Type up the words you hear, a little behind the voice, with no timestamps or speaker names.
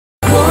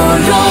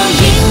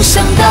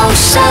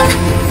山，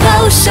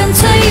高山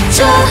催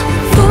着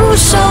俯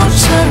首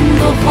成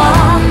朵花。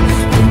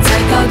天再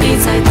高地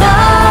再大，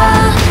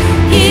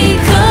一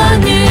个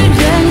女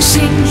人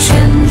心全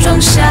装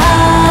下。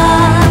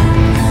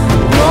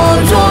我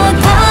若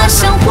踏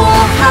向火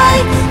海，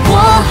火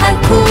海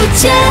枯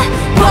竭，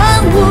万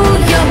物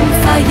又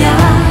发芽。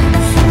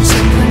乾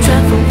坤转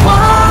风华，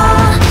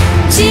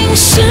尽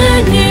是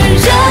女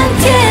人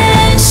天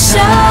下。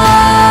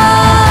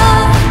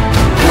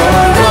我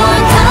若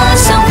踏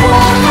向火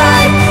海，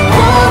火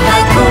海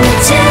枯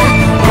竭，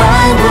万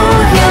物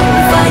又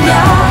发芽，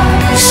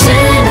是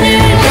女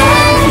人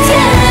天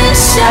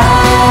下。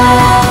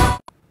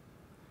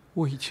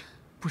我已经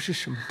不是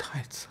什么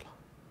太子了，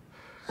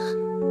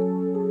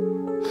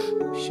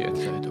现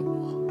在的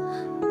我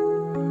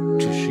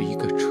只是一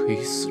个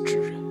垂死之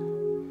人，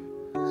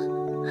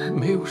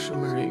没有什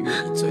么人愿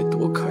意再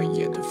多看一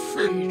眼的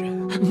废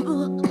人。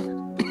不，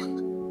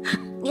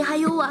你还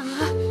有婉儿。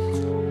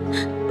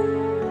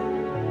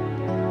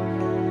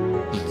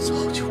你早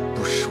就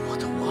不是我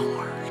的婉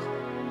儿了。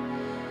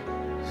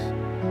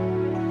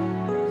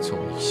从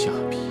你下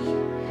笔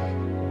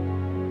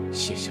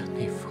写下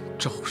那封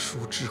诏书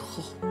之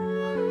后，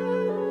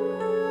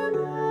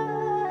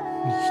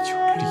你就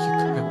离开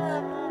我，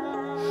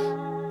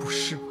不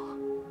是吗？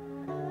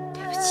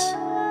对不起，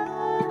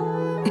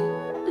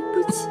对不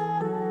起，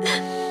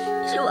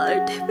是婉儿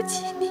对不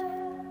起你。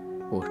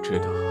我知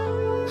道，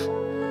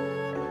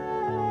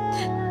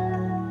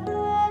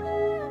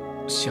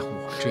像我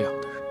这样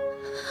的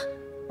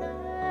人，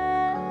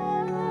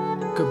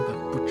根本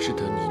不值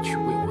得你去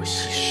为我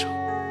牺牲。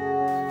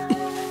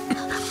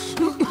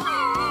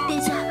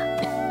殿下，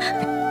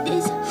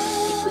殿下，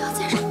你不要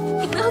再说，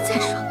你不要再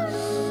说，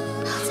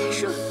不要再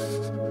说。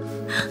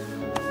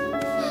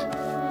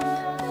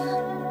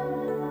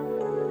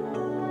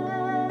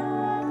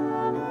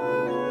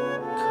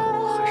可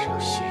我还是要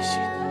谢谢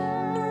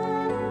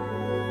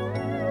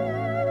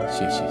你，谢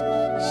谢你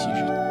昔日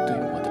对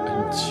我的恩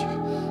情，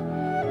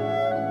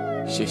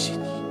谢谢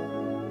你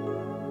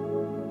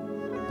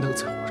能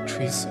在我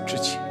垂死之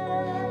前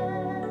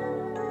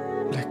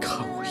来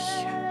看我一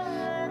眼。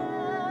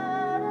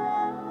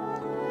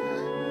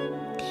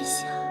殿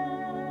下，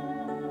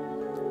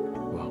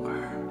婉儿，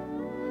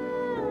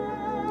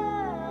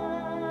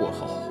我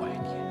好怀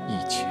念以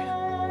前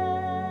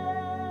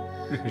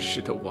认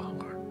识的婉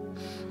儿，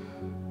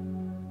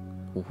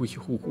无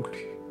忧无虑，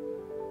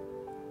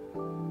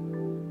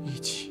一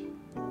起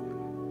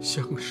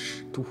相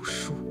识读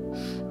书，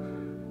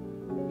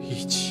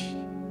一起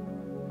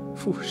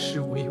赋诗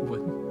为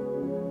文。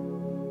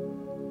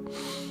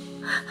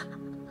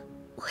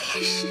我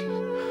也是。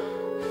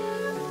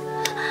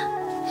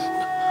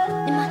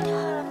你慢点儿。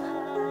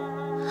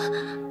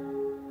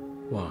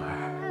婉儿，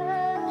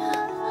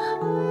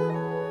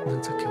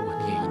能再给我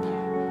念一念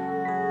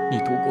你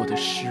读过的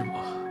诗吗？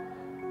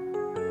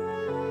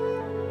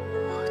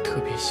我特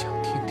别想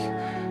听听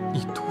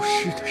你读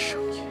诗的声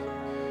音。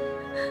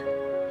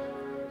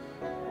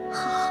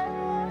好。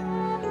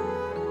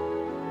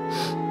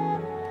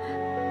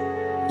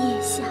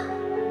夜下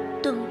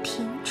洞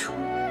庭初，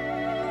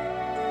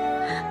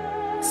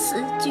思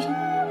君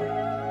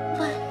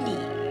万里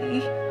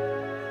余。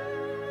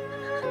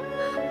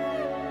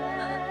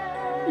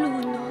露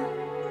浓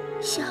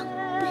向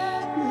北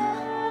冷，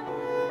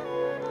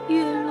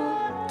月落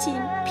尽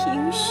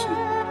凭序。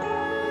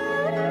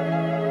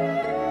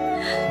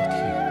好听，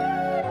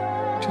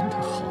真的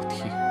好听。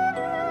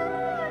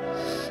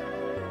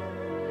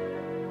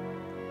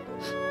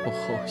我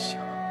好想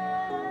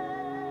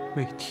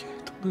每天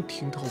都能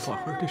听到婉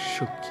儿的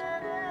声音。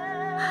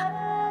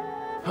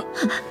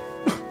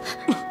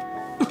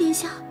殿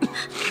下，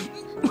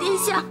殿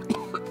下。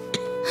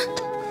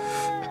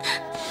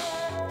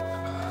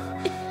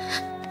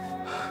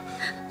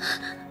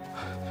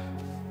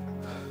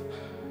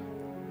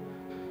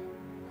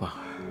婉儿，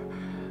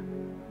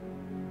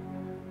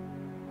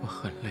我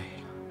很累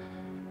了，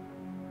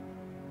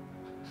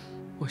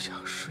我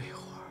想睡会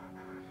儿。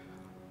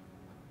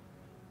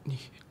你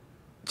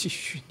继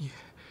续念，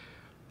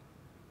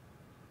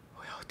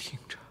我要听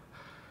着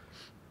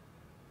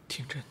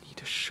你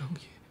的声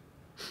音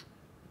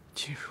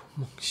进入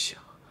梦乡。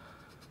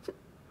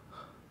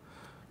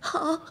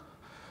好。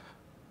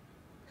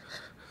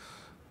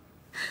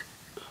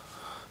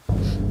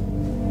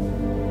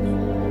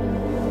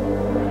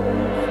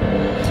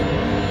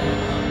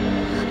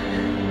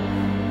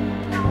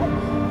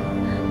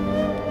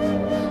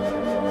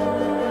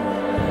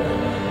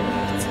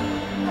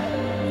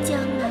江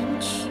南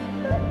曲，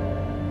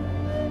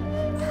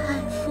叹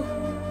赋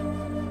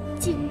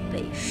尽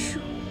北书。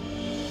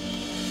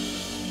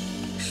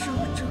书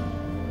中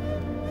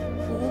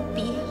无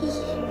别意，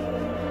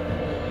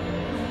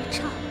唯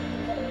唱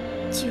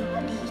旧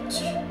离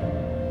曲。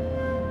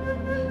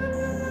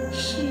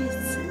世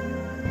子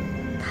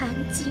谈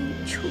经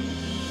处，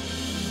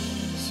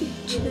学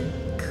成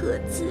可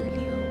自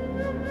留。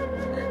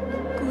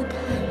故谈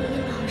李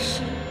老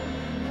师，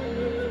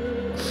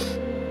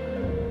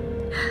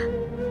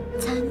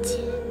参见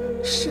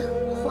圣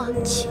荒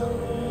丘。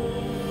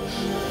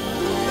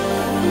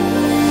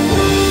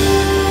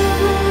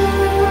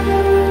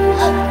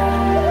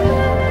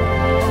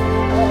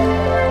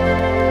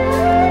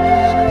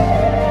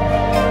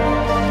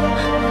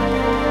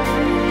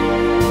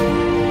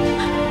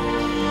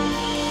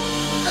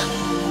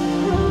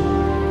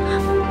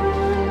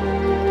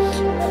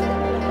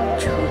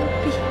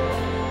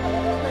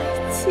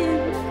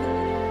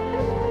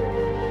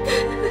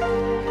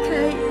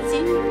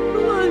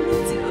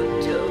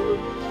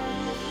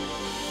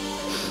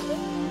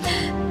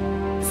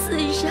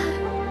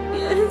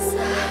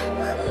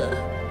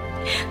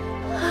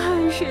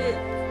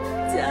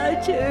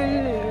成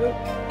流，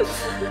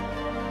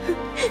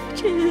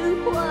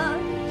真话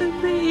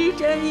被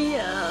瞻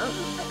仰，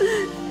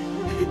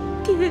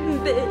天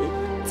北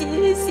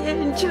皆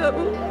献丑，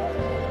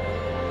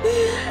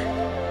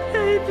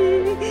太平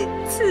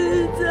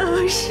此早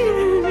逝。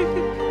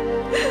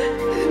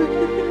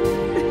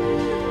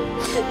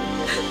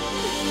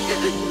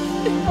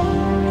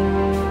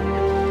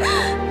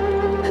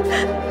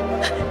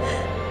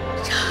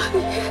长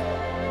夜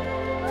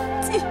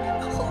尽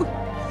红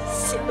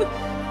袖。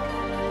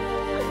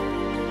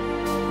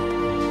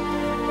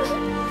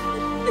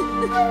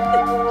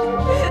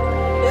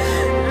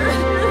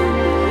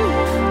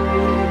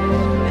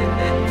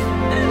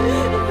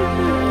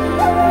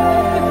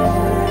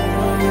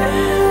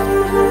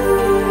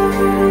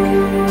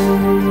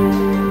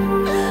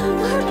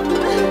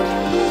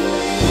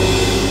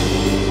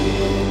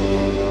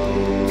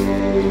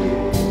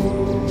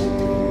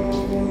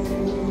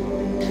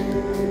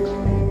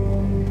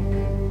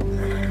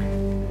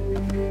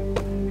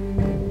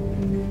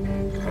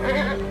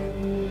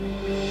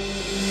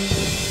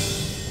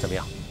怎么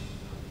样？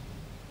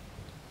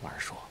婉儿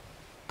说，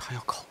她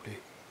要考虑。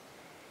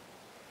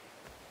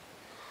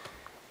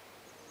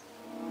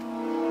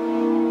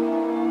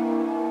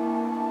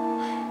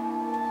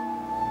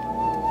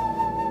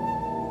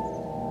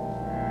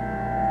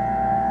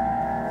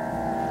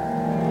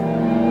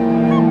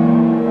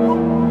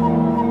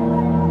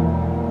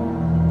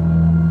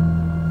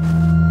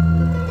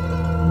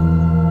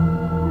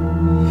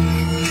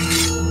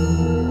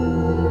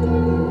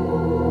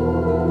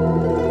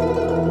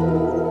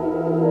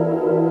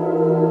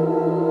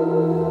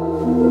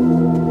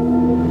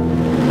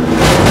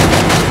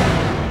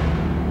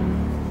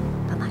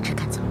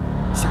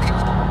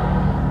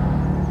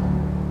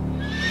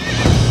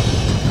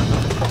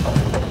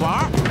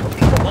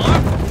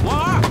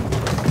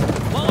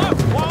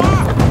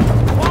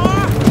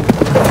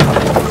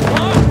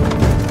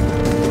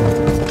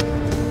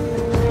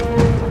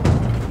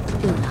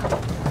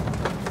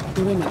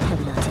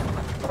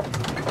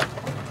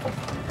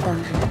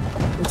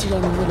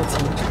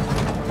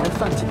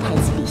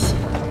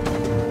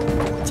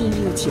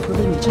岂会为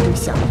你这种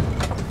小人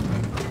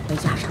而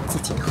压上自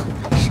己的后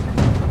半生？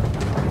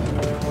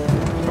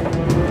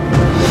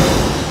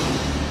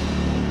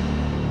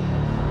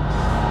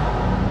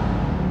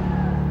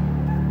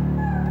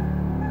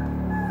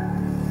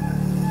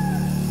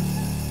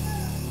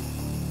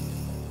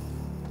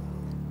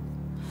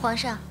皇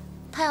上，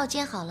汤药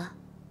煎好了，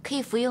可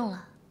以服用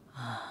了。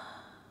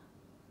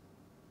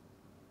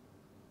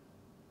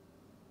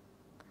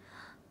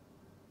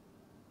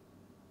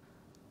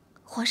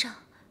皇上，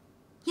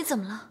你怎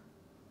么了？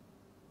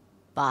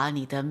把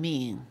你的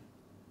命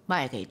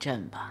卖给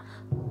朕吧！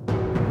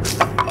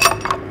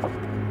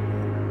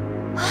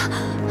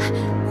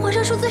皇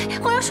上恕罪，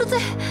皇上恕罪！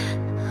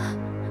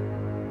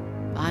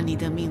把你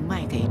的命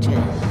卖给朕，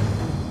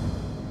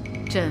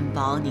朕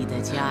保你的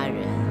家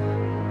人，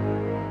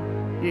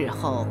日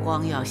后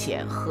光耀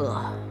显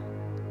赫，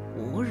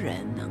无人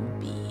能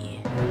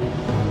比。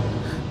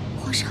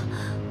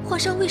皇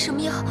上为什么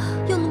要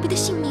用奴婢的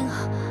性命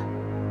啊？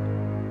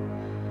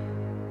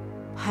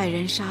派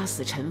人杀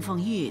死陈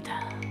凤玉的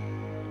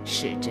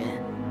是朕，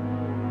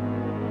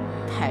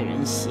派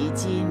人袭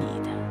击你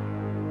的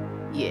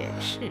也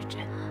是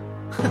朕。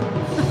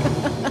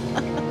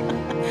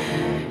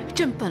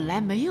朕本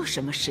来没有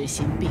什么失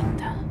心病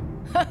的。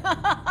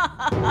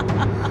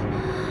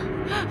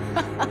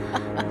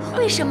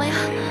为什么呀？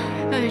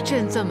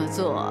朕这么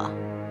做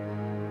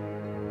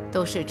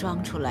都是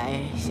装出来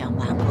想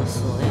瞒过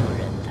所有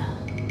人的。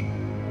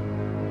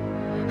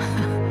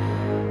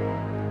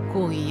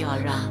故意要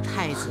让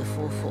太子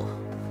夫妇、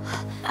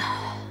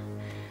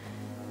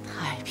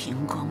太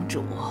平公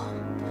主、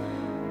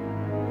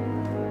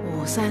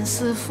武三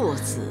思父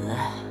子、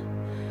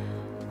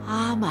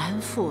阿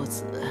瞒父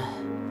子，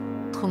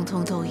通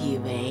通都以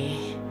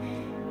为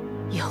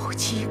有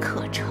机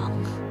可乘，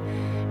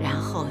然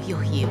后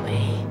又以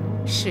为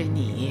是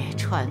你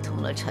串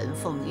通了陈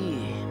凤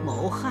玉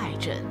谋害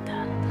朕的，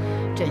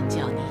朕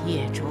叫你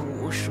夜诛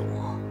无数。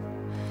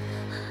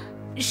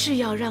是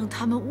要让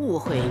他们误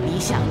会你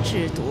想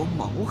制毒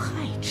谋害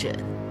朕，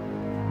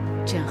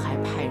朕还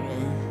派人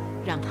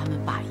让他们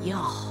把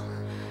药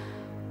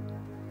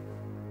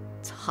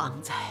藏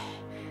在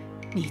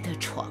你的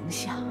床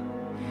下，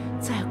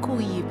再故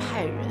意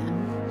派人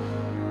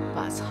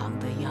把藏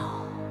的药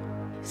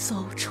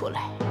搜出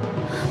来。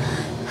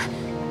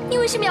你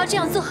为什么要这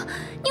样做？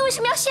你为什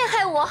么要陷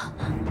害我？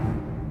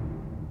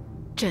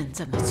朕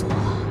这么做，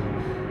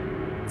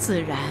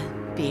自然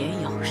别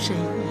有深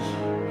意。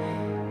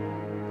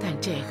但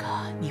这个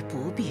你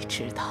不必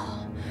知道。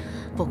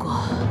不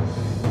过，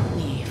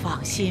你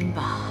放心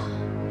吧，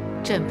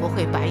朕不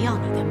会白要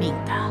你的命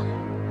的，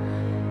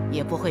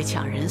也不会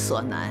强人所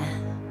难。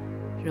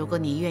如果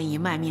你愿意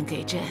卖命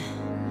给朕，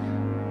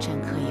朕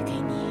可以给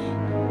你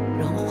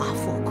荣华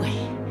富贵；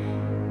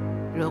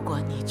如果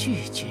你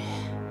拒绝，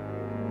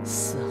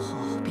死后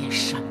便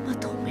什么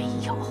都没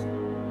有。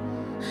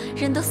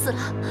人都死了，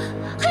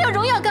还要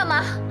荣耀干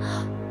嘛？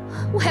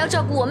我还要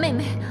照顾我妹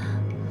妹。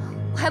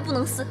还不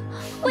能死，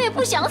我也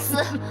不想死。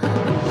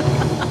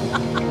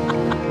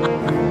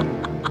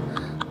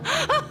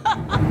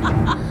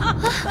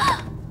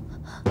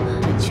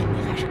文劝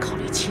你还是考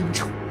虑清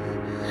楚。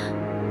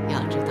要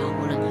知道，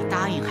无论你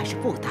答应还是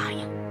不答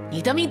应，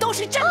你的命都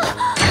是真的。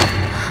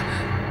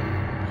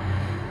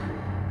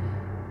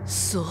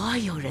所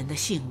有人的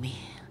性命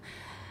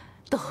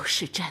都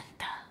是真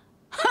的。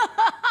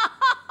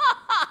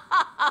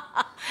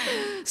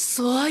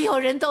所有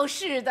人都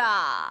是的，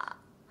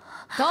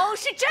都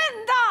是真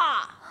的。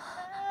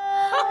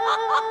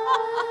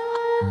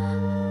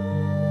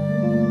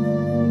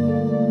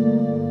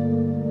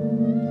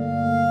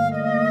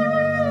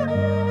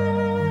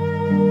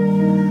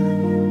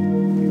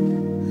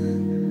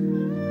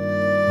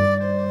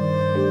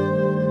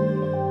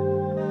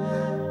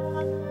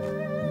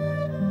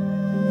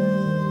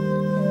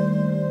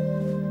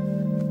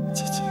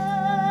姐姐，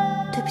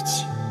对不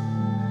起，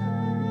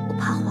我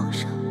怕皇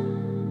上，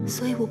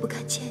所以我不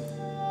敢见你。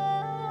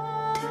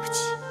对不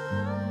起。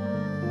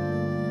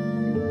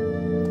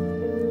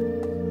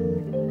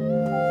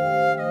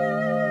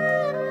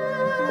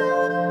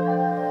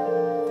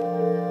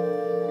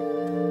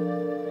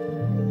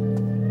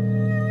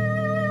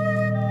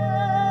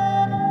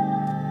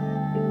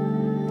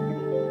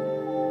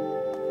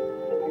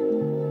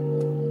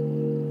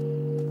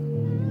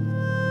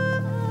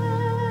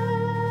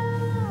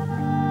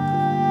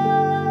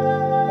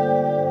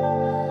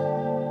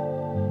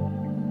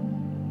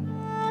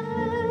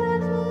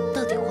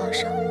到底皇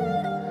上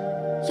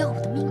要我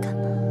的命干嘛？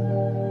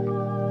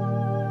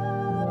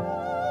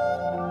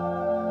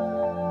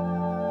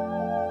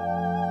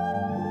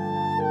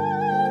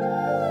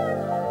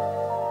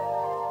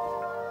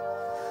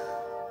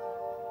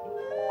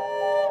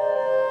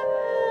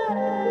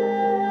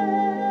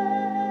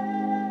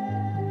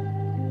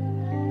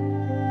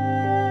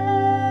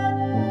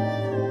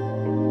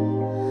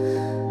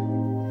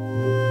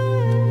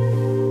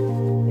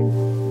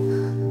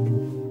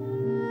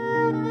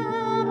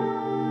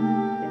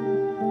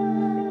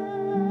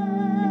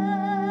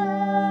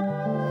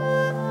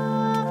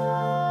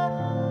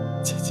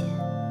姐姐，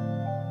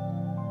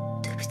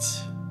对不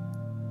起，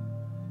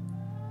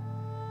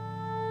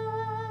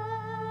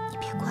你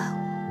别怪我，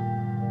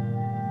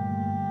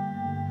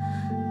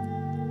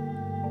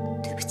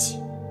对不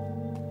起。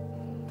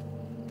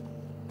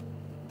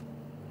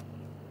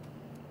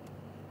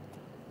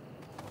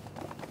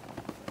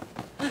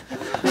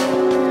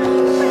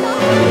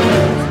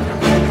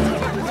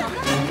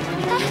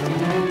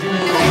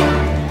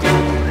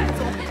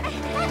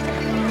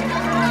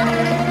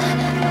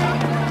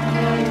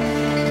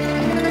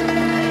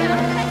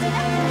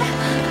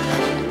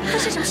发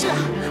生什么事了？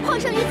皇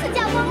上遇刺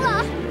驾崩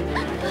了！那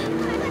个宫女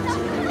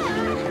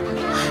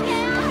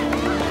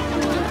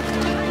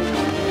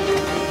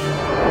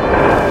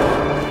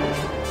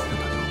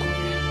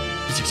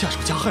已经下手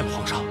加害了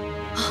皇上。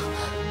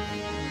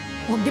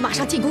我们得马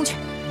上进宫去，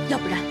要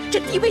不然这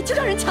帝位就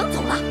让人抢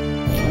走了。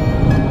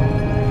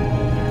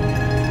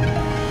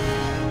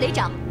雷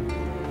长，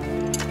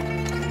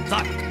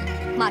在，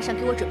马上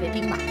给我准备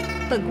兵马，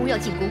本宫要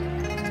进宫。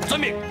遵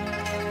命。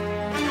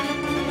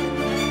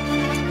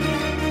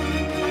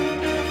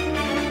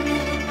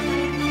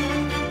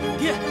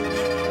爹，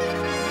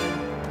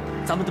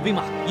咱们的兵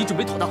马已准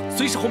备妥当，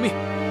随时候命。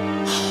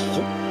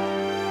好，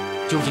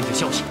究竟这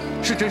消息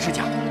是真是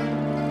假？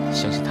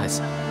相信太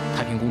子、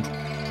太平公主、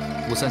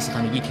534他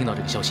们一听到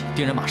这个消息，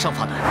定然马上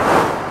发难。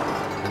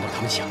难道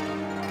他们想？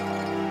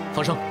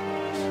放生，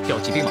调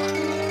集兵马，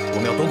我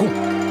们要夺宫。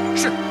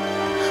是。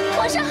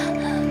皇上，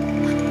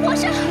皇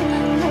上！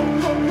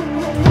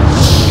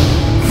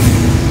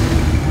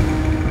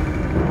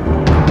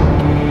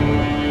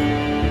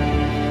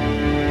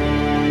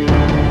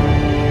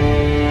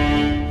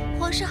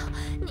皇上，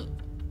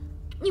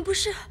你不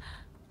是？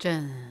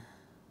朕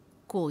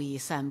故意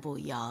散布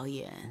谣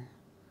言，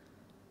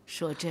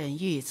说朕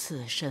遇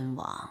刺身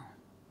亡。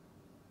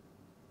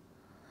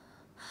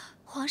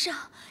皇上，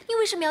你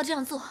为什么要这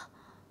样做？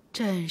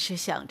朕是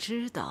想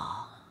知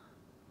道，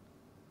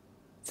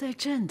在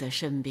朕的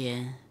身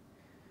边，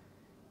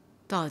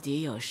到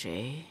底有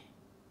谁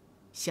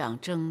想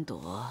争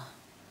夺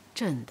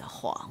朕的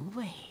皇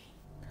位？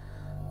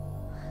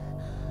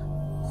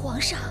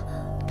皇上，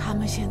他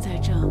们现在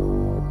正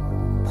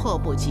迫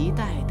不及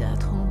待地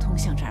通通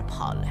向这儿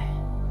跑来。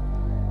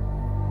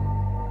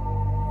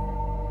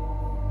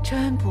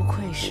真不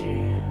愧是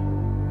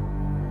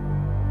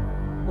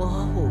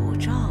我武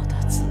曌的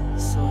子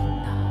孙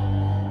呐！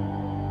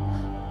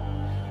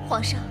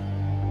皇上，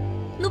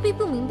奴婢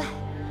不明白，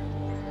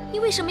你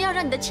为什么要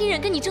让你的亲人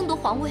跟你争夺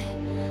皇位？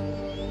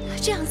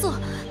这样做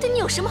对你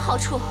有什么好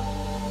处？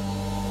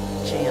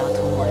只要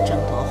同我争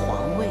夺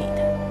皇位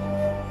的，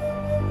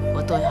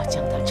我都要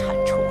将他铲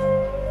除，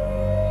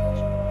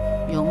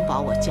永保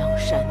我江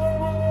山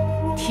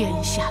天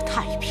下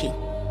太平。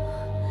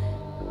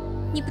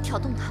你不挑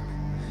动他们，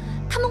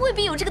他们未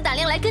必有这个胆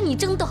量来跟你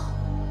争斗。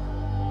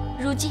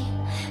如今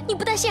你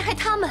不但陷害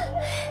他们，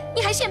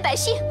你还陷百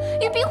姓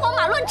于兵荒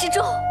马乱之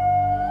中。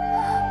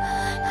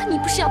你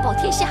不是要保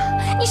天下，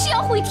你是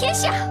要毁天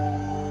下。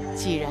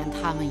既然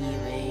他们以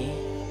为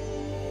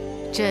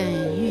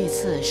朕遇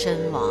刺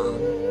身亡，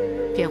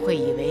便会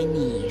以为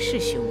你是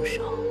凶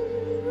手，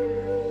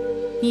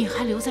你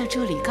还留在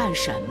这里干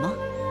什么？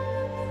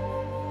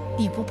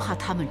你不怕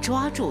他们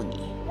抓住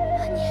你，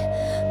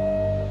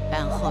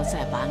然后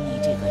再把你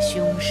这个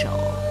凶手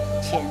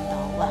千刀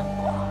万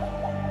剐？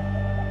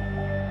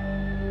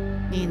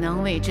你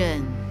能为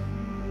朕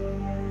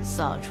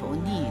扫除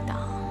逆党，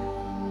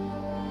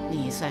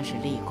你算是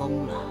立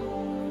功了。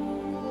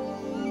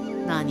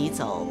那你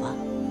走吧，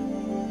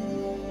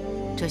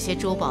这些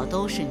珠宝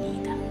都是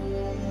你的，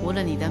无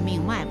论你的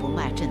命卖不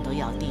卖，朕都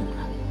要定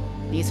了。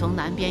你从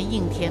南边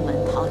应天门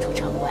逃出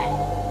城外，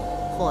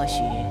或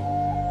许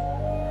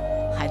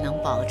还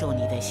能保住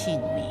你的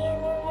性命。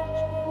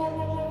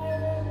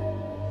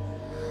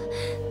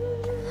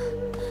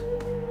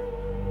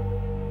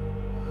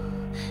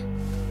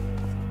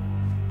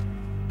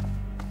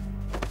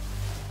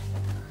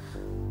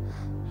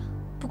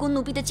不过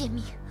奴婢的贱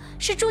命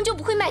是终究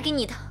不会卖给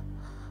你的，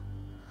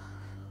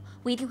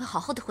我一定会好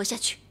好的活下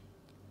去。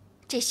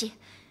这些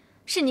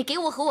是你给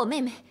我和我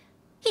妹妹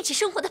一起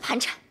生活的盘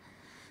缠。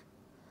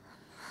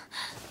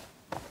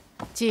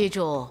记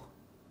住，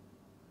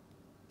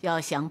要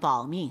想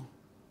保命，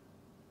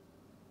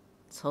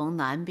从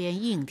南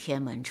边应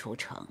天门出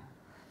城。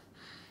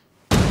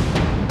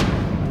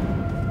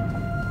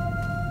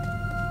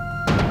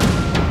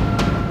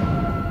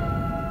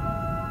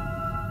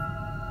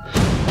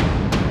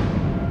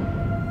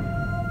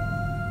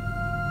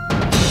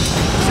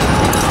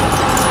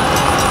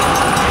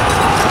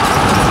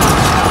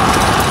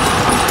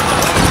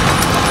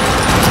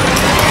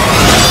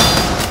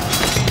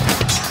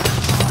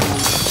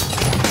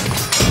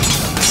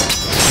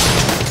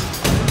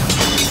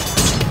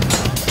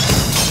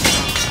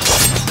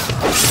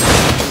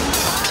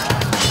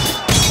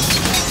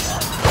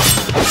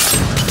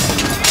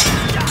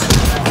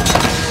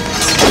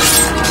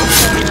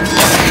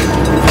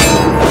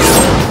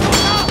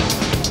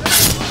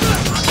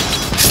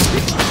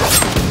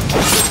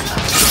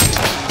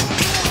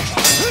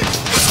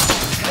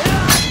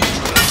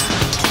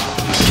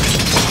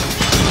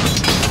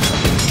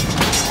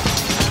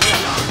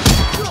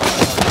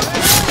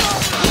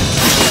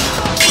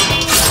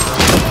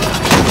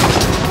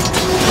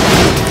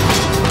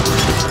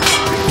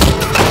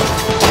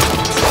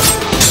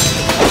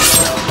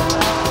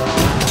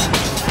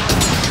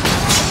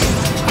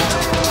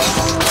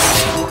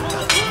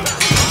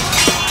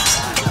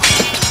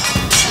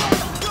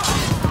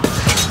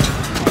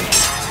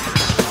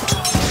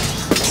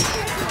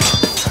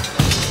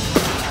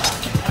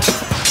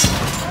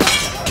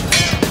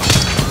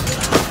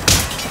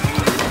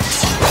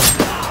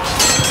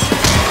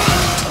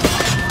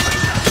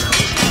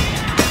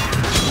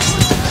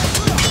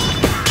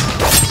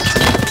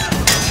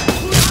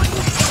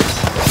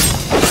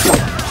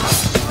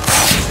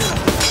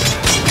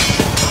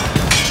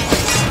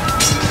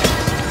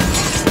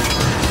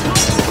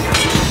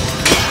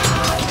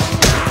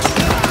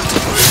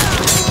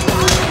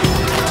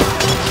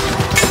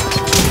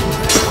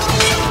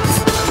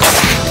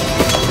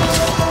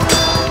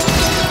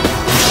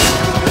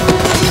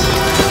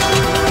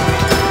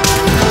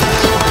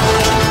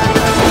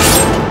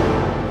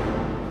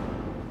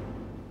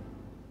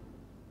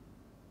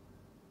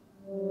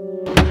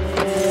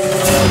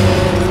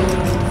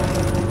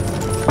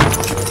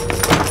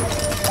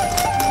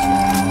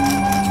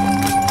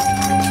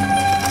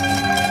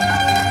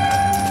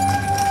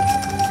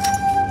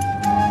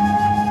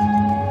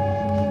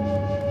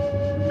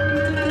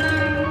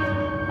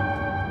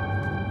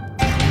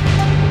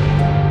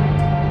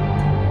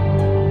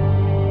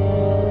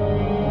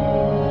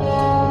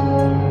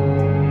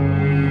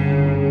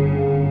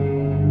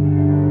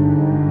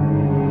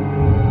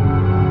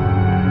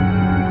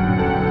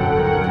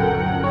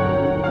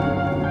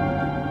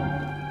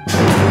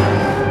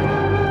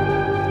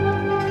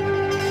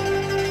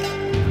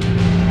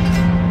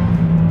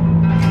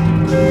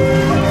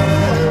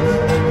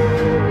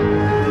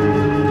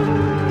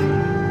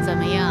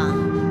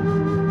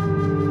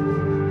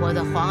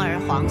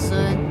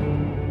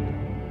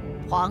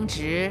皇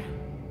侄、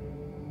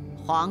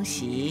皇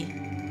媳，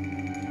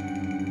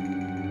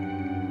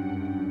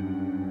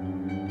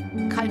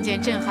看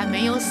见朕还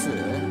没有死，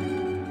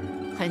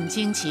很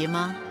惊奇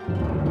吗？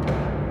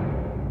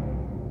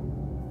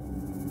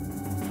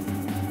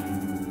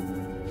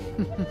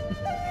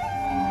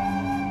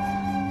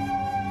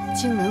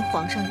听闻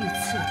皇上遇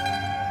刺，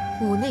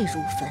五内如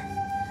焚。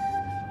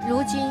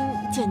如今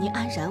见您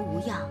安然无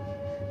恙，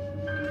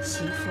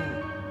媳妇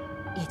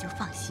也就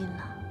放心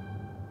了。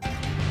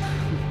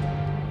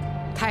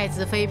太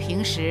子妃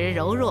平时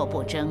柔弱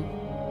不争，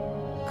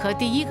可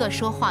第一个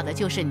说话的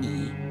就是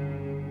你。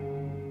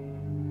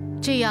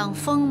这样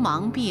锋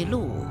芒毕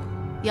露，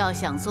要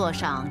想坐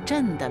上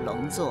朕的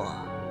龙座，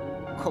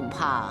恐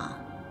怕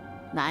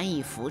难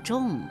以服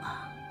众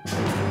啊。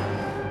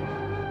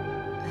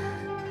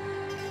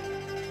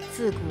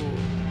自古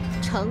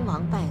成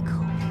王败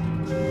寇，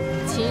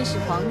秦始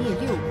皇灭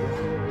六国，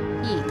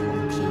一统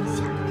天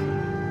下；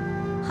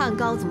汉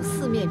高祖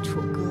四面楚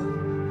歌，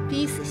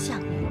逼死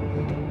项羽，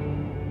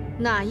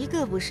哪一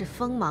个不是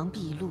锋芒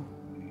毕露，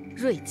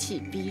锐气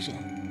逼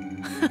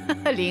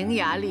人？伶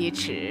牙俐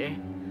齿，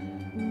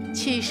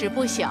气势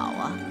不小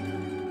啊。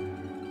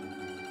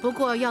不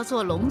过要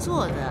做龙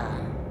座的，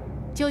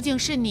究竟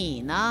是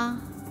你呢，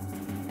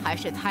还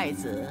是太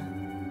子，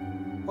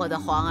我的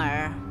皇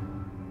儿？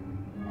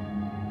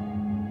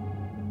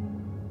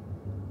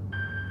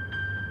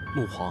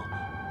母皇，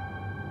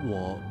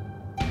我……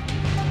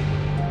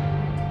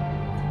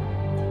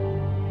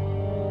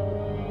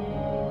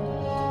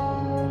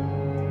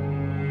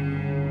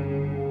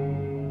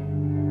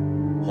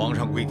皇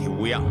上贵体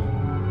无恙，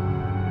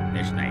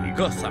那是哪一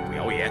个散布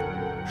谣言，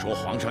说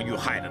皇上遇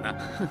害的呢？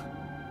哼，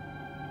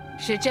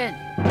是朕。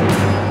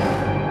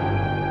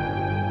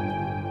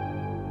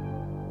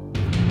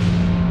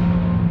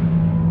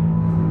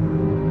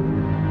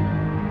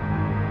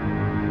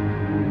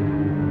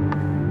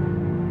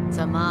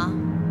怎么？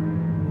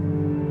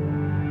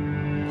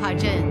怕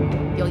朕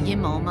有阴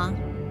谋吗？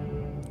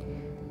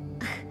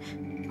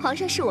皇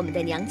上是我们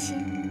的娘亲，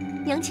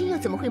娘亲又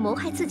怎么会谋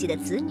害自己的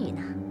子女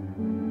呢？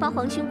八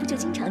皇兄不就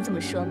经常这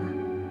么说吗？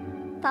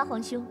八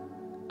皇兄，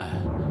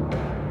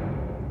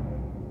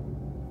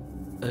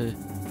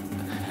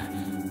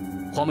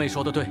皇妹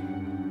说的对，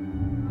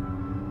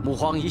母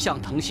皇一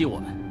向疼惜我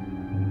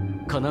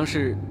们，可能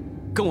是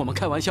跟我们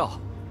开玩笑。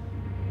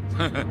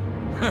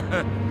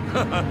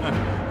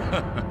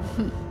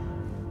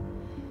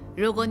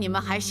如果你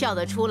们还笑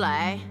得出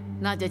来，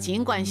那就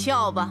尽管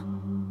笑吧。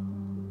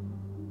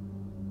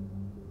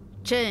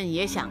朕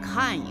也想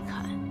看一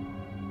看，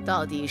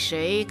到底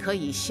谁可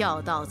以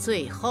笑到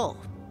最后。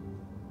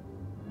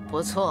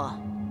不错，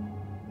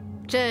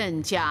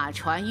朕假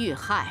传遇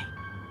害，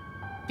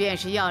便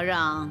是要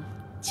让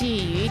觊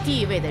觎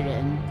地位的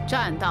人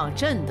站到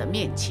朕的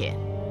面前，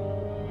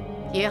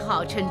也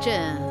好趁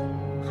朕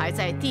还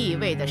在地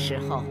位的时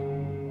候，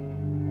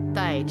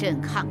带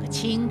朕看个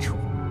清楚。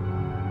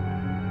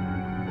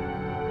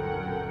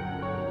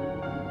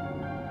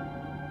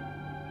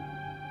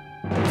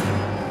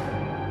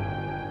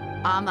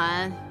阿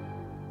满，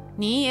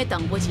你也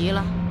等不及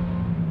了，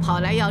跑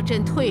来要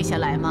朕退下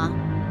来吗？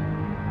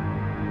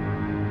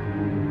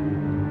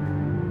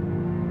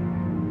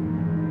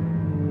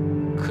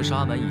可是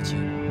阿满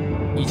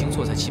已经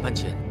坐在棋盘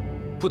前，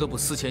不得不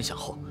思前想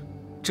后，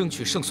争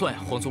取胜算呀，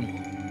皇祖母。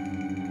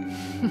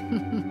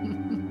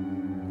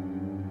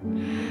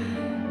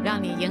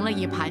让你赢了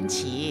一盘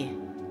棋，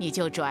你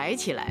就拽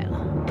起来了。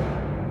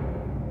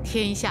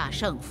天下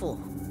胜负，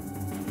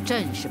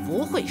朕是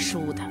不会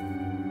输的。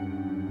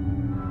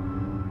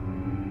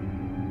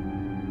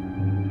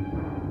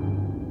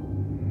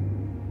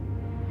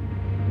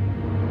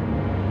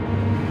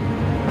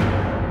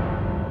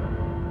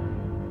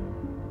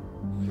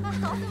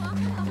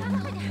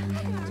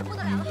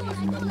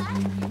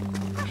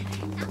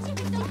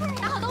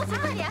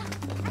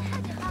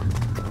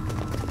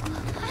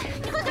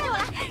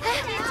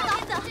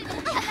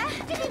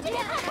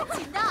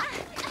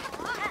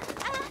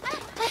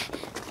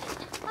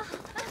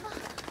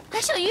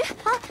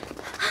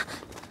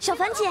小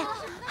凡姐，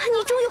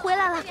你终于回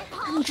来了！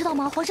你知道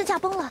吗？皇上驾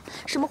崩了，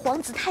什么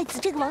皇子、太子，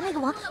这个王那个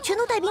王，全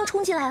都带兵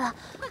冲进来了。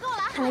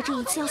看来这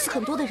一次要死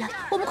很多的人，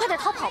我们快点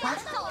逃跑吧！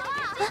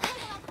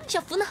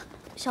小福呢？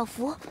小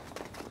福，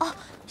哦，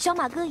小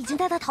马哥已经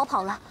带他逃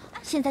跑了。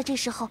现在这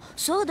时候，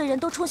所有的人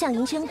都冲向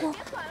迎仙宫，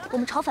我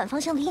们朝反方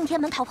向的应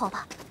天门逃跑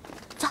吧。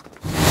走。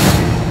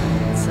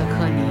此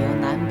刻你由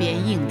南边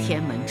应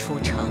天门出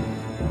城，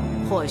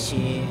或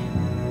许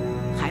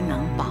还能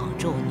保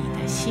住你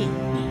的性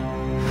命。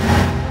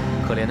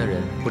可怜的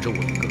人不止我一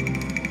个，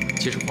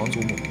其实皇祖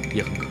母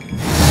也很可怜。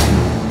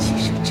其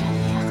实朕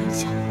也很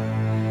想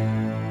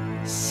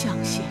相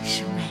信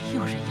是没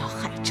有人要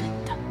害朕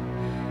的，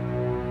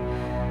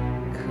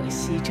可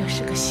惜这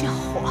是个笑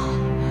话，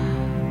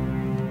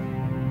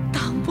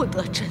当不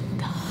得真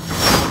的。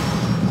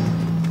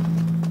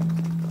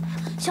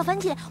小凡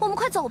姐，我们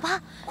快走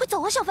吧，快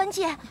走啊，小凡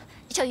姐！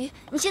小鱼，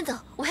你先走，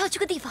我还要去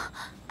个地方。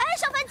哎，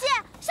小凡姐，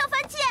小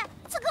凡姐，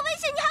此刻危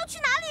险，你还要去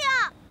哪里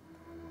啊？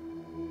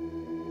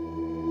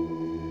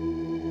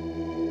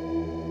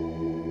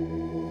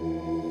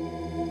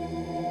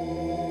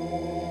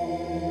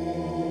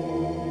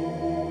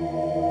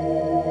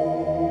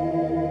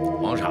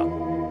皇上，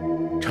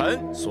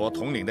臣所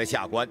统领的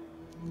下官，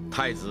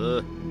太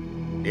子，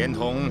连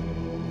同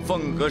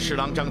凤阁侍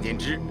郎张柬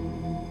之，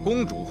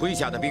公主麾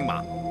下的兵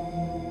马，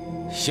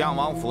襄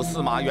王府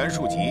司马袁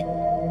术己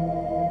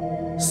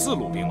，4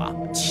路兵马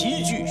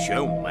齐聚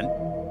玄武门。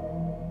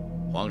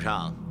皇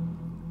上，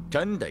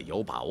真的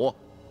有把握？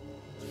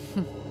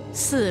哼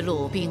，4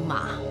路兵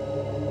马，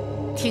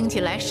听起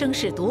来声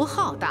势多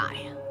浩大呀！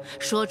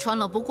说穿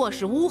了，不过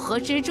是乌合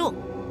之众。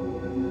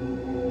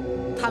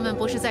他们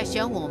不是在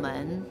玄武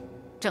门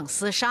正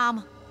厮杀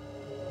吗？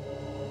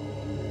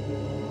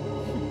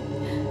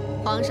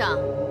皇上，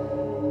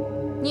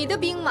你的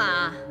兵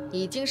马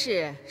已经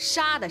是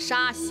杀的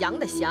杀，降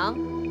的降，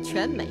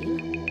全没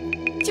了。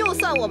就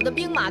算我们的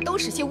兵马都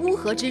是些乌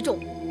合之众，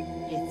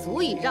也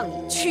足以让你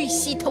屈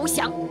膝投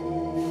降。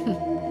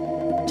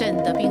哼，朕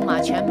的兵马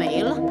全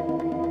没了，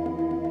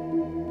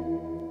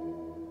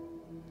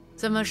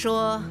这么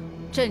说，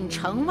镇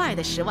城外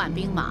的10万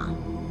兵马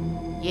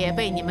也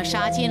被你们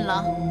杀尽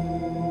了？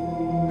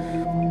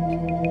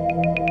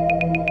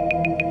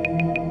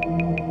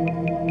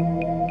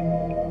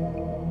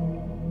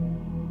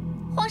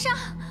皇上，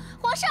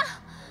皇上，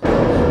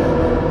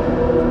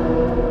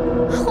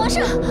皇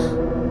上！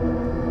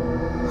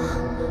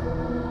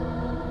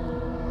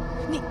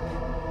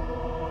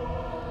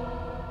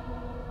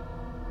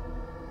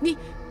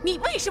你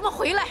为什么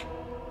回来？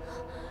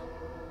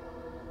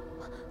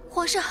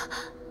皇上，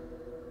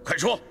快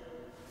说，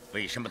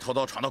为什么偷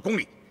偷闯到宫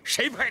里？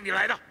谁派你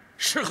来的？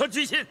是何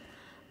居心？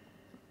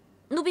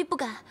奴婢不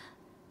敢，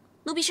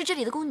奴婢是这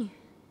里的宫女。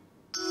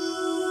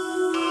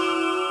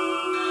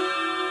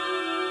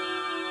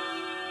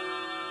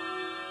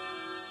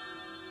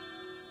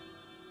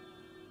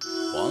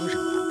皇上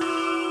安排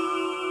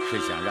是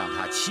想让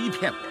他欺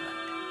骗我们，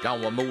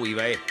让我们误以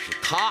为是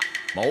他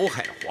谋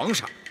害了皇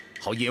上，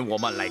好引我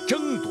们来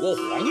争夺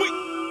皇位。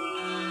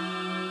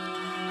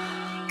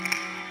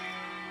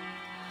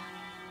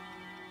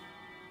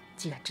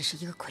既然只是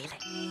一个傀儡，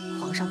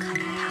皇上看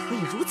到他何以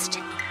如此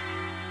缜密？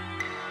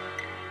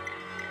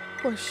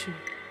或许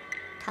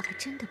他还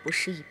真的不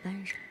是一般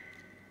人。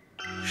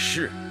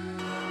是，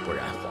不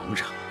然皇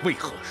上为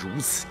何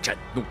如此震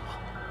怒啊？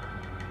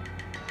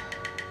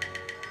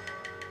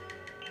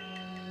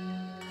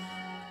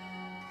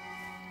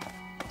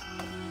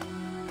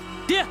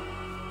爹，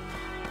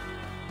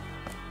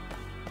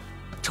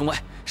城外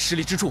10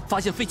里之处发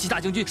现废骑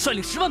大将军率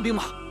领10万兵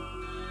马，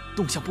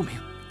动向不明。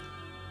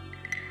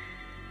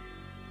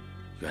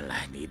原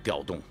来你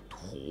调动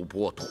吐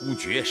蕃突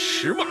厥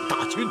10万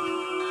大军，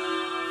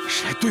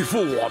是来对付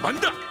我们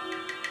的。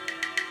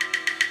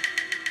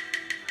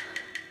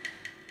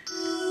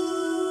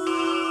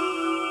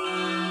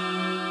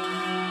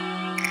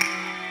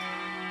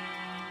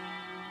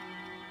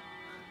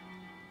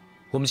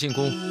我们进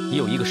宫已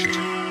有1个时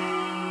辰，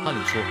按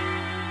理说，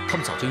他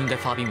们早就应该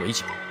发兵围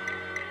剿，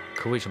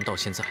可为什么到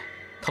现在，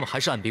他们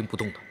还是按兵不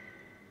动呢？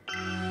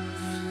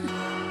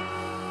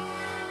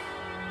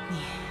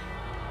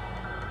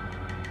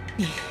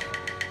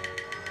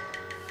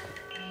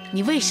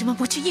你为什么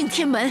不去应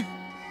天门？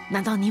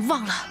难道你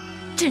忘了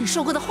朕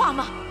说过的话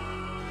吗？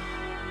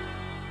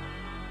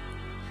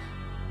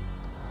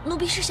奴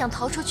婢是想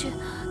逃出去，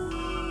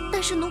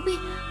但是奴婢……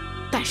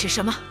但是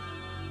什么？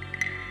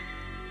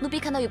奴婢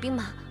看到有兵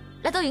马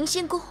来到迎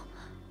仙宫，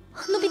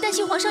奴婢担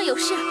心皇上有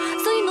事，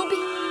所以奴婢……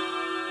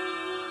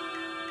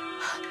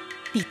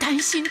你担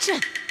心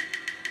朕？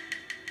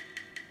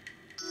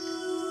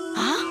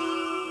啊？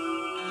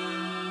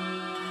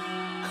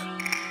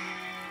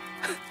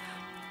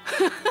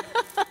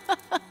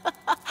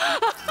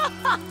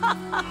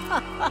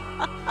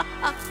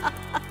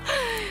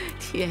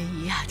天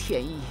意呀，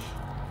天意！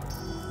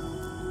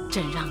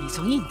朕让你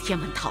从应天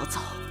门逃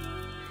走，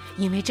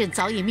因为朕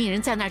早已命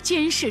人在那儿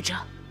监视着，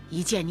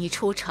一见你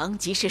出城，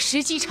即是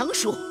时机成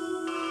熟，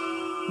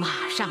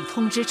马上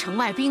通知城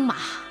外兵马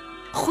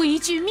挥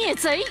军灭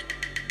贼。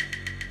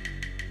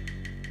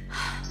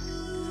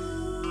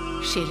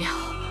谁料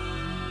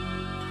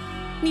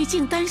你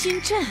竟担心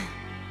朕，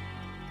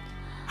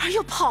而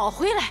又跑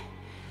回来，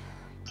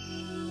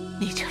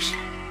你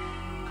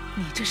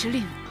这是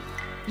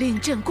令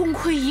朕功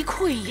亏一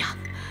篑呀！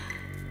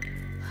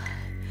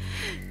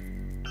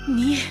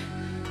你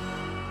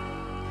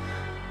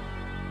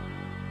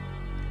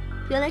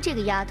原来这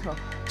个丫头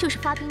就是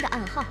发兵的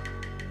暗号，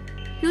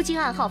如今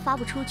暗号发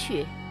不出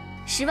去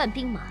，10万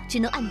兵马只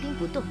能按兵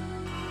不动，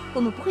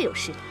我们不会有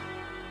事的。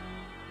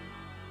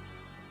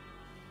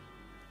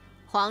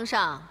皇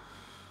上，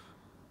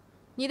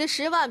你的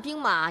10万兵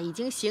马已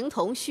经形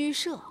同虚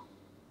设，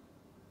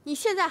你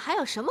现在还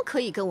有什么可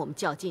以跟我们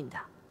较劲的？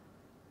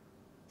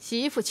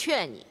媳妇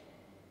劝你，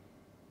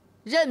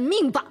认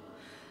命吧，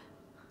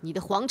你的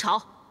皇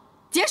朝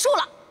结束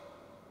了。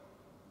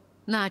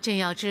那朕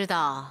要知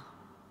道，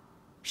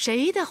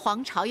谁的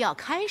皇朝要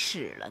开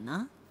始了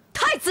呢？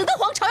太子的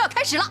皇朝要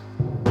开始了。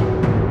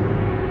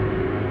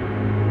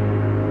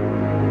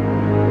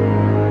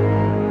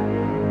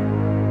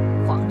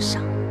皇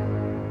上，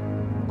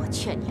我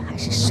劝你还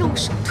是收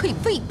手退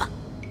位吧。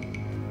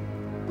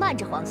慢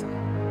着，皇嫂，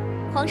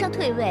皇上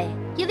退位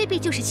也未必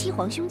就是七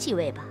皇兄继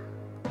位吧？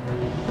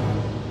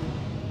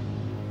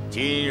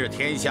今日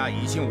天下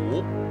已姓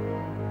武，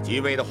继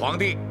位的皇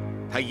帝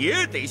他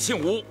也得姓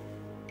武。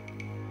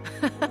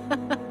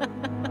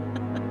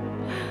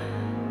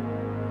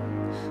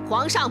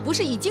皇上不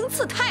是已经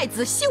赐太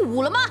子姓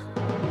武了吗？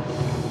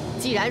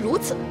既然如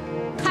此，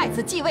太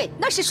子继位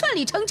那是顺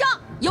理成章，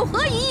有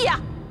何异议啊？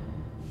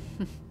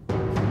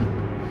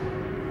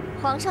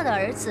皇上的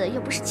儿子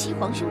又不是七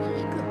皇兄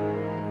一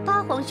个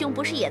，8皇兄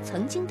不是也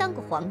曾经当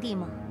过皇帝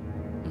吗？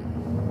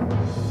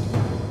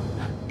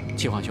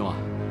七皇兄啊，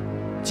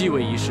继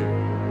位仪式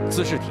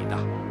兹事体大，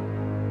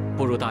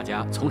不如大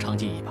家从长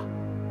计议吧。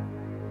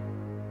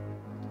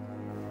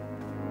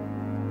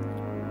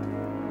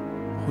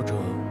或者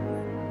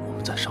我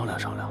们再商量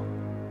商量。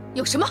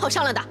有什么好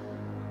商量的？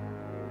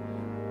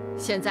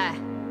现在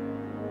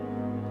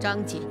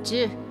张柬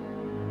之、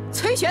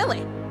崔玄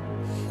伟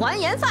还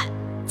言犯、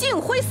敬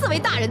辉4位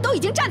大人都已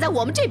经站在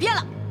我们这边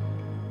了。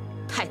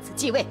太子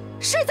继位，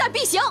势在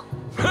必行。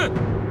哼！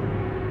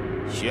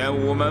玄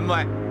武门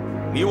外，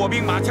你我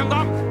兵马相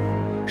当，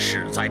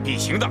势在必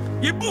行的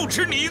也不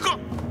止你一个。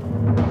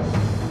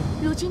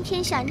如今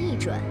天下逆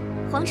转，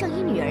皇上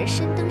以女儿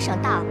身登上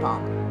大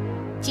宝，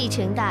继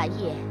承大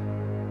业，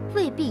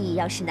未必也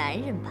要是男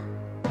人吧？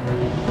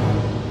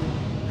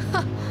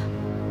哼，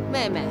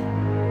妹妹，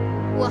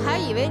我还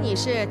以为你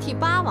是替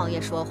八王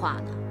爷说话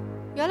呢，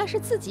原来是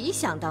自己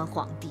想当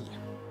皇帝呀。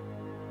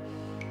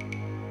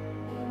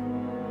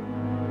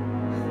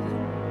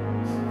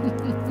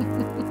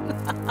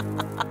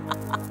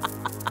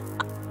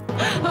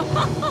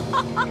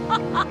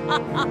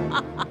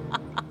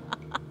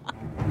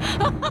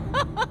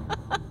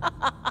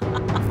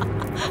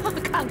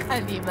看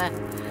看你们，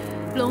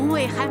龙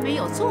位还没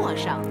有坐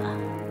上呢，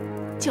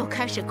就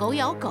开始狗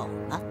咬狗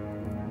了。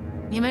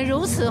你们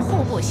如此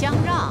互不相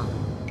让，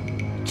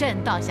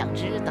朕倒想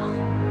知道，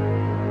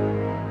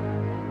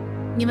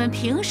你们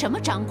凭什么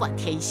掌管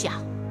天下？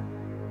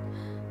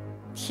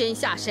天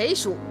下谁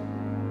属，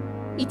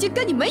已经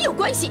跟你没有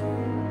关系，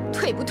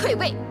退不退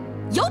位，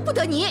由不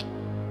得你。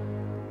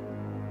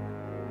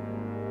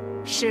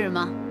是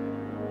吗？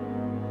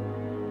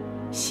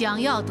想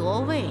要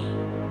夺位，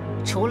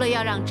除了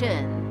要让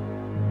朕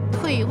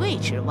退位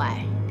之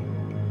外，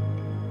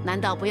难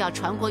道不要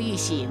传过玉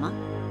玺吗？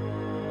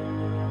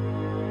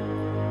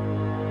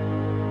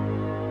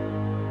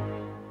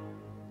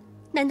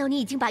难道你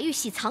已经把玉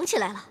玺藏起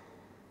来了？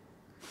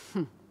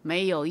哼，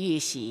没有玉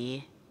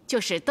玺，就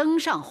是登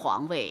上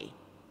皇位，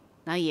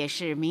那也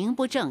是名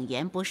不正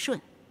言不顺。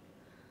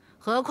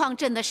何况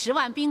朕的10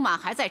万兵马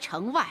还在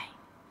城外，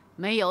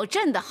没有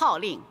朕的号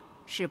令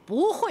是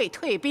不会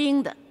退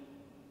兵的。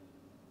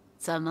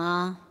怎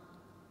么？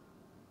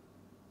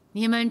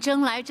你们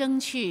争来争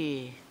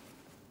去，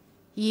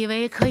以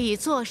为可以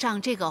坐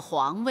上这个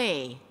皇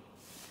位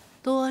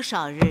多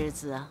少日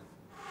子啊？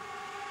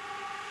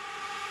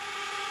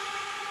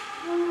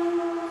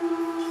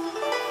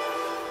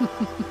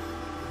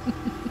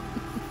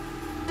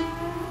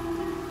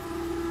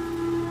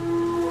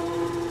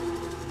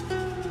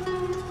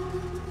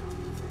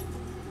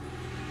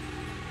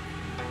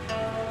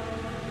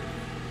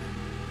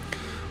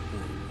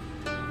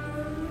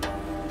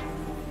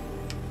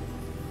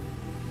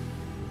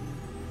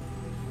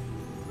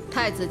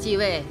太子继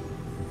位，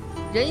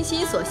人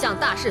心所向，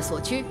大势所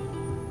趋。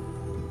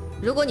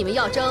如果你们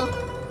要争，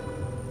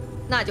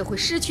那就会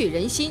失去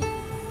人心，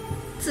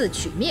自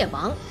取灭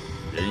亡。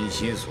人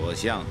心所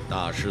向，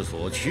大势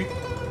所趋。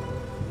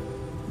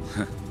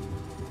哼，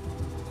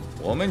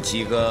我们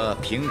几个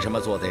凭什么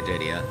坐在这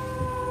里啊？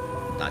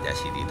大家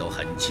心里都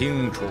很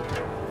清楚，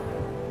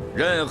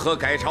任何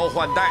改朝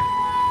换代，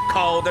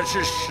靠的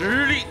是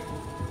实力。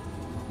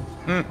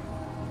哼，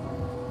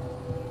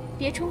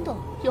别冲动，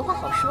有话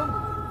好说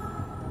嘛。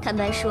坦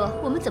白说，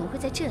我们怎么会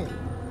在这里？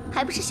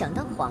还不是想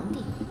当皇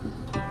帝。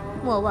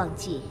莫忘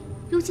记，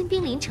如今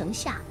兵临城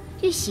下，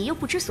玉玺又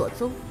不知所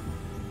踪。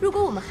如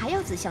果我们还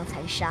要自相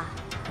残杀，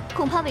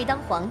恐怕未当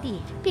皇帝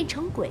便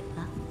成鬼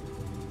了。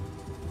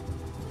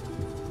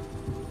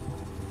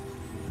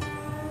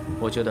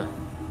我觉得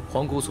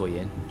皇姑所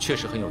言确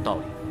实很有道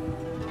理。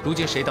如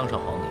今谁当上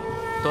皇帝，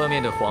都要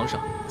面对皇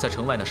上在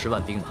城外那10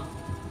万兵马，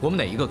我们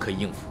哪一个可以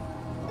应付？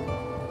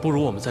不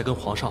如我们再跟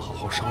皇上好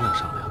好商量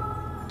商量。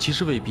其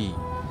实未必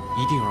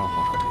一定要让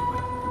皇上退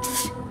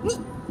位。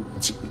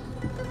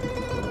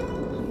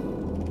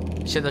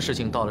现在事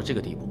情到了这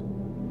个地步，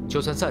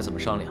就算再怎么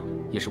商量，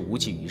也是无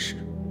济于事。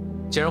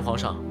既然皇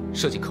上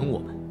设计坑我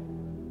们，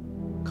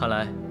看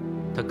来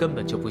他根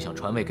本就不想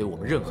传位给我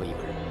们任何一个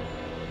人。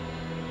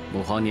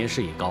母皇年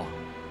事已高，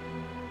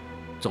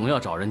总要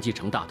找人继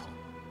承大统。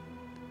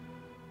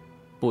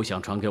不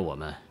想传给我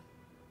们，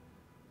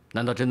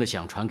难道真的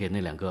想传给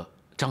那2个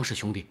张氏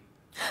兄弟？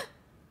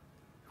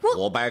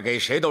我败给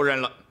谁都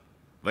认了，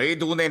唯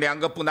独那2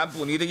个不男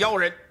不女的妖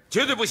人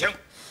绝对不行。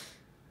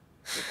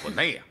如果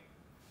那样，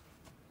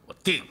我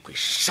定会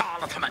杀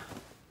了他们。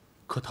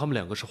可他们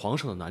2个是皇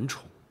上的男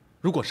宠，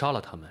如果杀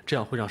了他们，这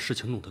样会让事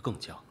情弄得更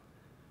僵。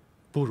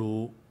不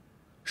如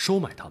收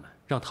买他们，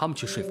让他们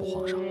去说服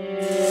皇上。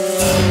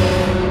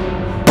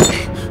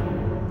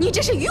你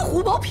这是鱼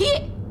虎谋皮！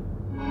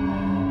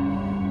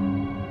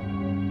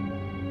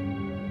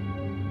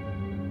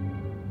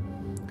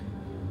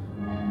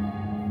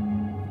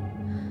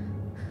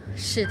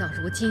事到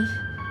如今，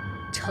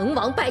成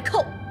王败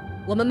寇，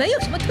我们没有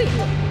什么退路。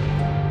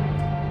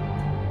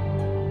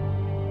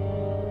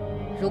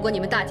如果你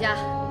们大家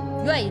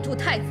愿意助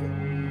太子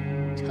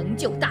成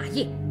就大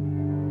业，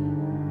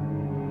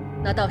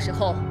那到时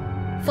候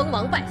封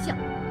王拜相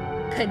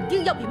肯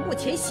定要比目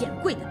前显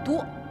贵得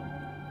多。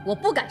我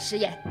不敢食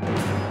言。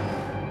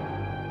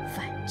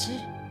反之，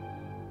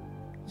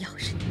要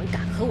是你们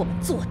敢和我们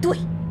作对，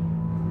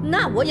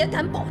那我也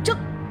敢保证，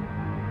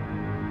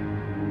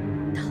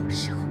到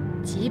时候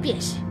即便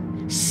是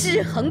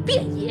尸横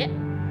遍野，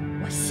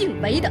我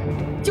姓韦的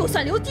就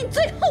算流尽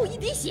最后一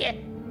滴血，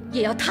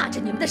也要踏着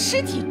你们的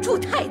尸体助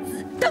太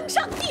子登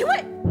上帝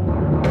位。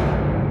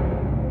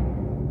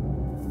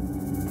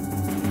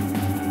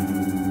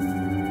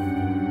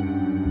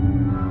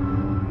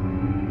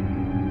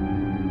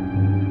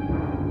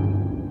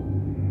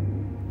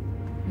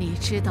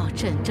知道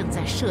朕正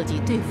在设计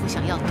对付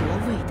想要夺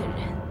位的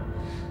人，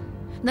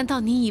难道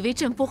你以为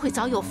朕不会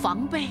早有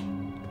防备？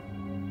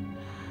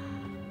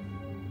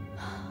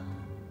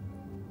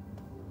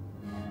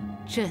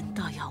朕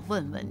倒要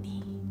问问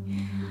你，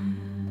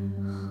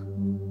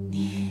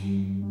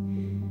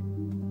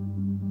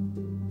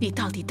你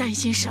到底担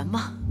心什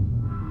么？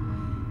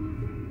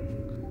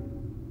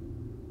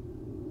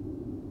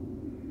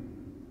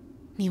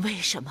你为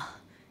什么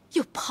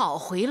又跑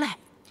回来？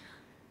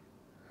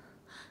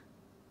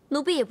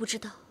奴婢也不知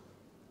道，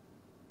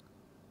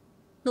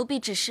奴婢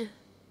只是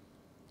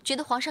觉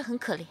得皇上很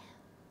可怜，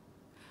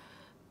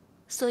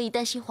所以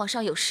担心皇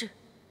上有事。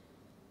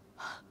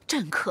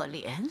朕可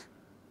怜？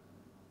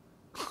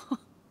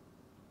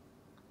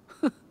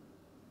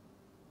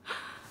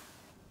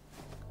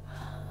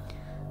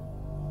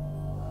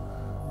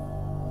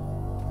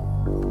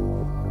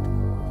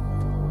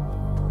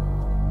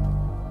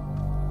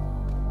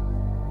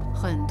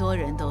很多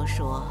人都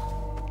说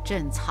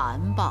朕残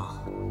暴、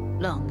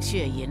冷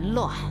血淫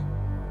乱，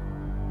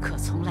可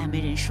从来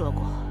没人说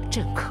过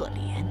朕可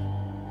怜。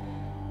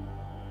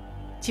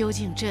究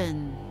竟朕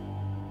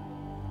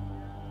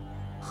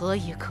何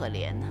以可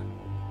怜呢？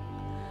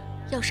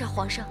要杀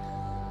皇上，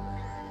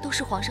都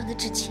是皇上的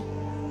至亲，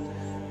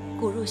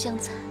骨肉相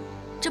残，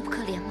这不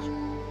可怜吗？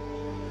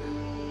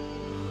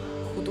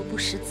虎毒不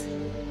食子，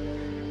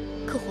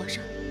可皇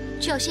上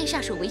却要先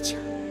下手为强，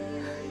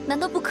难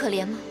道不可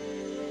怜吗？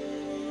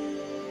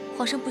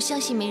皇上不相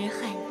信没人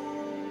害你，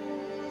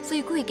所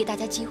以故意给大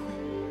家机会，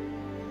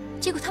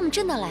结果他们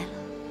真的来了。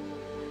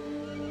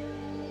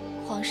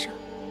皇上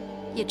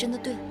也真的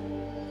对了，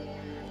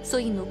所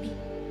以奴婢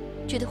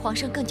觉得皇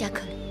上更加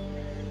可怜。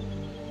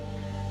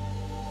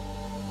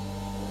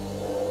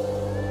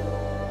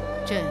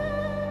朕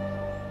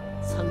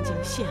曾经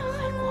陷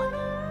害过你，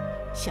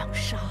想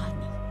杀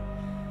你，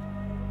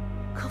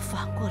可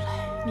反过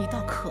来你倒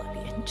可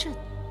怜朕。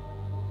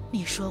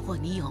你说过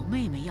你有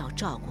妹妹要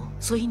照顾，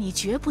所以你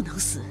绝不能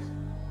死。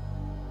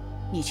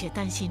你却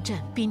担心朕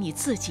比你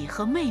自己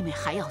和妹妹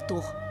还要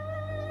多。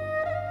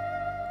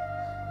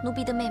奴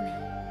婢的妹妹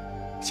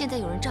现在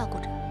有人照顾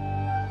着，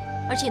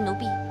而且奴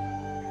婢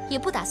也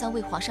不打算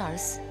为皇上而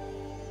死。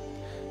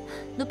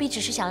奴婢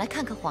只是想来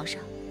看看皇上，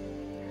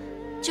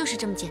就是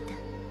这么简单。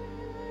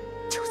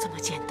就这么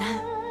简单？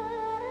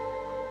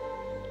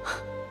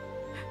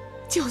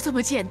就这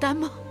么简单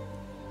吗？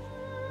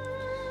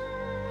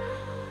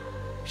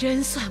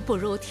人算不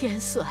如天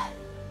算，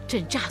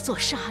朕诈作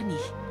杀你，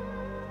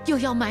又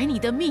要买你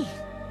的命，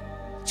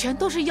全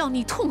都是要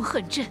你痛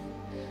恨朕。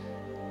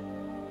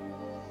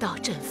到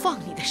朕放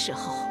你的时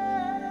候，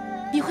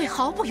你会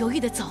毫不犹豫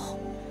地走，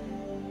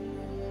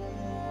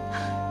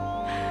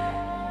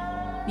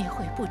你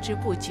会不知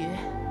不觉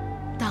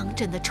当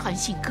朕的传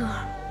信鸽。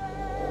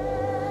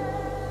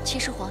其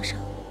实皇上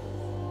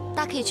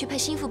大可以去派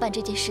心腹办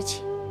这件事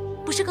情，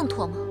不是更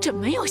妥吗？朕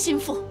没有心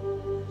腹。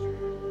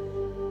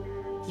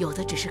有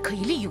的只是可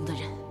以利用的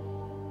人，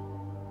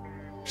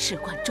事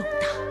关重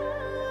大。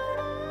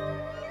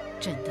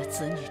朕的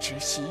子女侄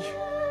媳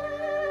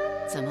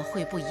怎么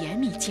会不严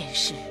密监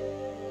视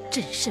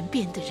朕身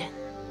边的人？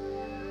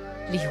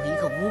利用一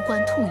个无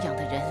关痛痒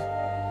的人，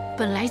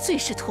本来最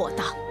是妥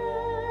当。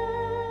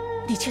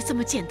你却这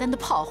么简单的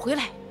跑回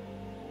来，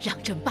让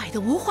朕败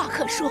得无话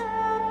可说。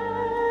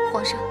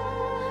皇上，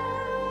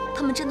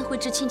他们真的会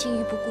置亲情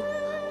于不顾，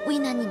为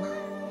难你吗？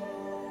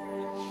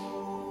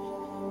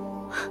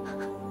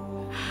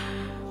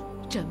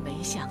朕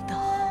没想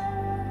到，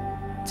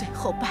最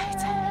后败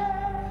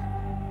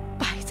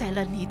在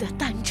了你的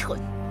单纯，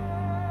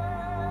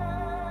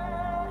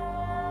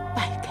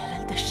败给了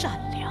你的善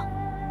良。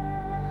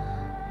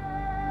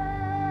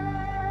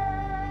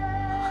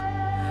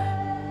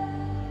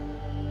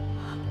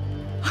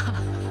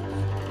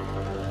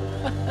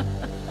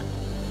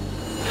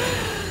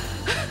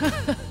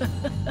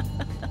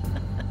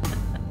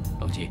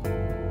龙基，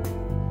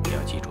你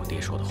要记住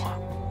爹说的话。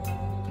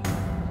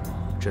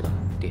知道了，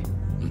爹。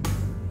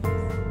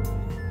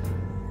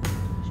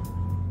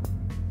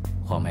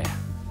皇妹，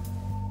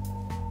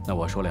那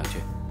我说两句。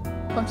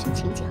皇兄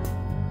请讲。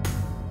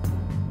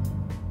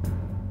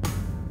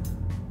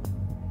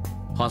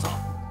花嫂，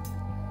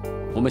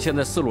我们现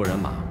在4路人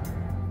马，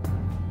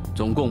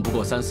总共不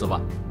过3、4万。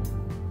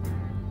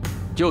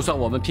就算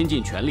我们拼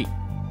尽全力，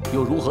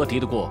又如何敌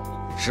得过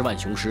10万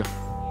雄师？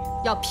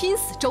要拼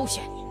死周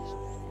旋。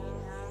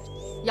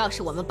要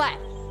是我们败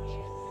了，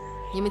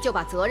你们就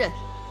把责任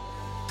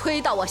推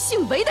到我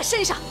姓韦的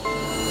身上。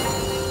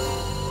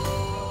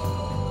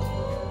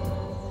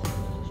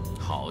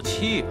好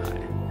气派！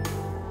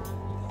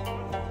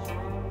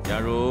假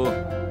如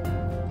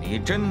你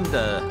真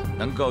的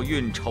能够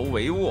运筹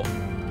帷幄，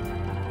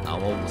那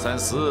我武三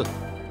思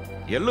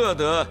也乐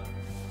得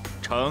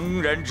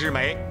成人之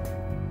美。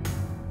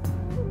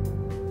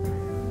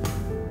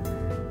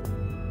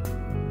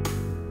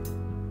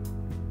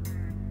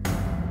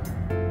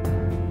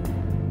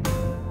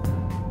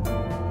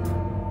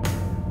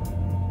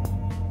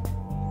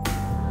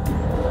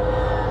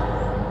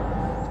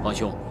皇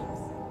兄，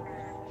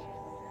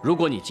如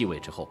果你继位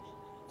之后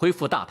恢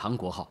复大唐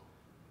国号，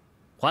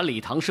还礼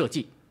堂社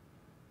稷。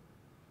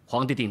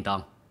皇帝定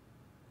当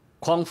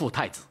匡复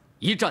太子，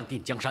一战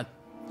定江山。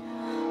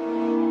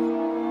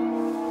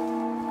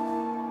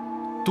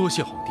多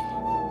谢皇帝。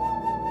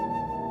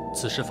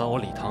此事凡我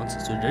礼堂子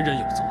孙人人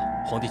有责，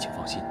皇帝请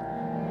放心。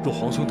若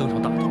皇兄登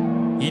上大统，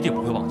一定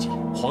不会忘记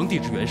皇帝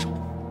之元首。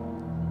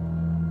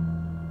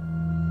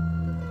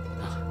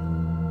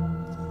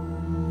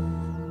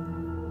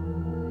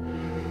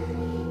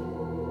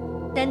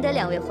难得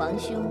两位皇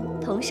兄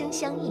同声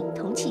相应，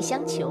同气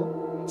相求，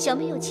小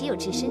妹又岂有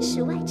置身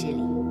事外之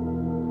理？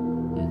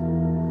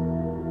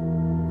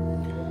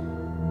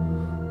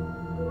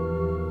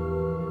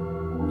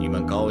你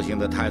们高兴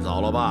得太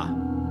早了吧？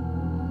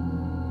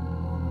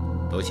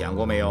都想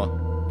过没有，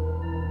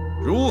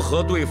如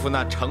何对付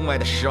那城外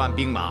的10万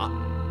兵马？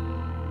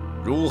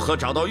如何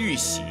找到玉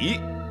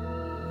玺？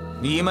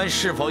你们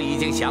是否已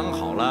经想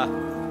好了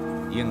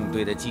应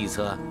对的计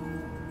策？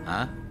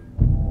啊？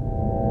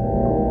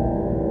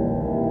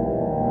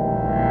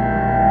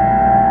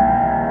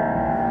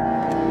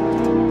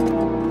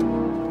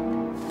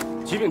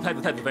启禀太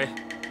子太子妃，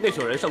内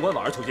侍有人上官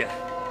婉儿求见。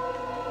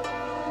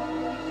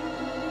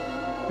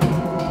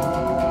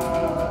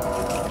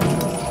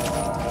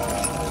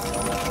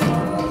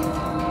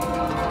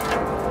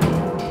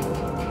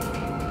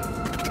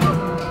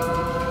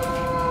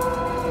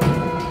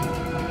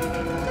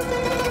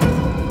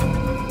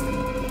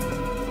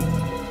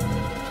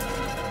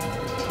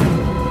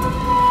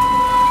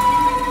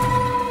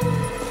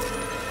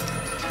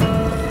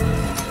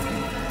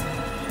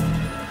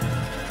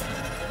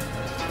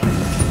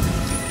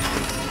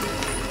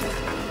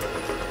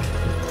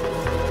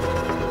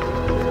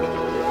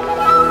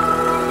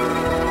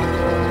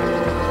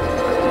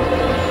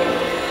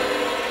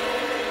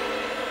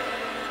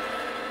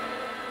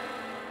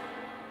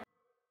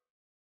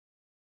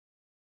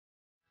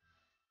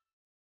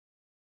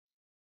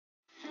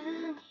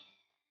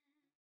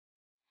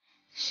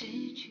失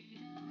去的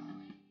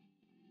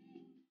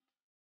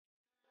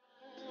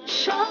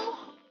守护。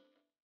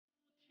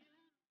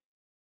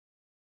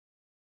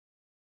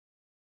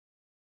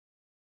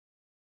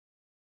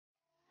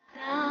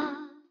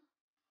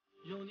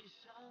有你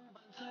相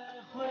伴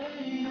才会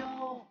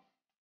有